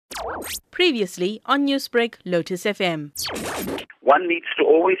Previously on Newsbreak, Lotus FM. One needs to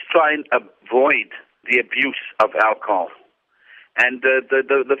always try and avoid the abuse of alcohol. And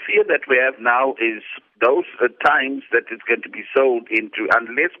the fear that we have now is those times that it's going to be sold into,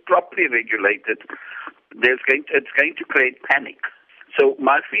 unless properly regulated, it's going to create panic. So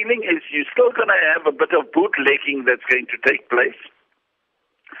my feeling is you're still going to have a bit of bootlegging that's going to take place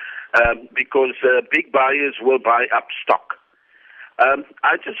because big buyers will buy up stock.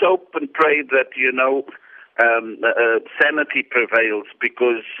 I just hope and pray that, sanity prevails,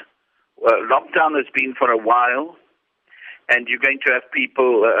 because lockdown has been for a while, and you're going to have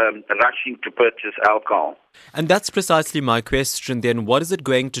people rushing to purchase alcohol. And that's precisely my question then. What is it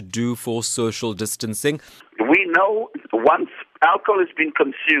going to do for social distancing? We know once alcohol has been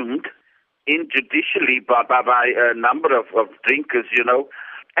consumed injudicially by a number of drinkers,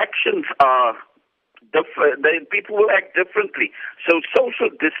 actions are different. People will act differently. So social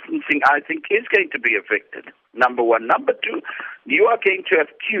distancing, I think, is going to be affected, number one. Number two, you are going to have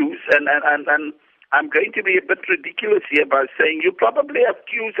queues, and I'm going to be a bit ridiculous here by saying you probably have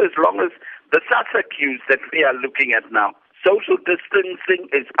queues as long as the SANCA queues that we are looking at now. Social distancing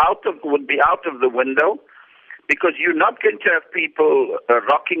would be out of the window, because you're not going to have people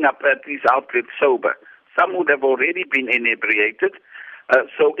rocking up at these outlets sober. Some would have already been inebriated.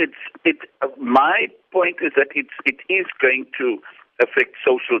 So my point is that it is going to affect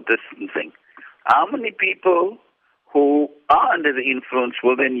social distancing. How many people who are under the influence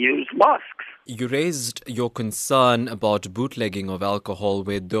will then use masks? You raised your concern about bootlegging of alcohol,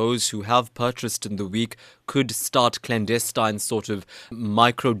 where those who have purchased in the week could start clandestine sort of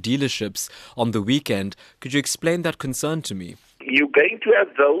micro dealerships on the weekend. Could you explain that concern to me? You're going to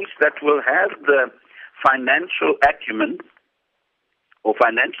have those that will have the financial acumen or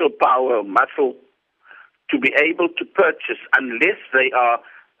financial power or muscle to be able to purchase, unless they are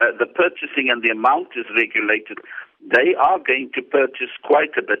the purchasing and the amount is regulated. They are going to purchase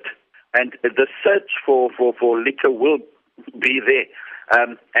quite a bit, and the search for liquor will be there.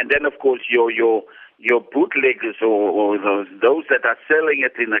 And then, of course, your bootleggers or those that are selling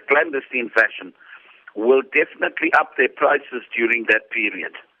it in a clandestine fashion will definitely up their prices during that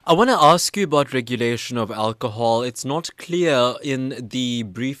period. I want to ask you about regulation of alcohol. It's not clear in the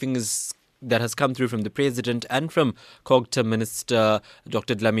briefings that has come through from the President and from COGTA Minister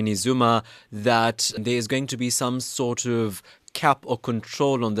Dr. Dlamini-Zuma that there is going to be some sort of cap or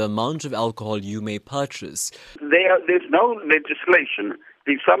control on the amount of alcohol you may purchase. There's no legislation.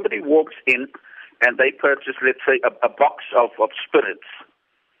 If somebody walks in and they purchase, let's say, a box of spirits,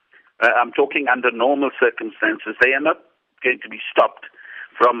 I'm talking under normal circumstances, they are not going to be stopped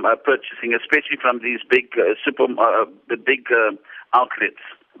from purchasing, especially from these big outlets.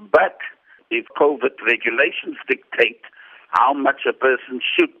 But if COVID regulations dictate how much a person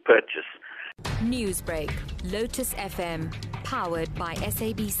should purchase. Newsbreak, Lotus FM, powered by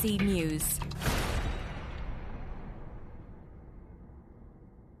SABC News.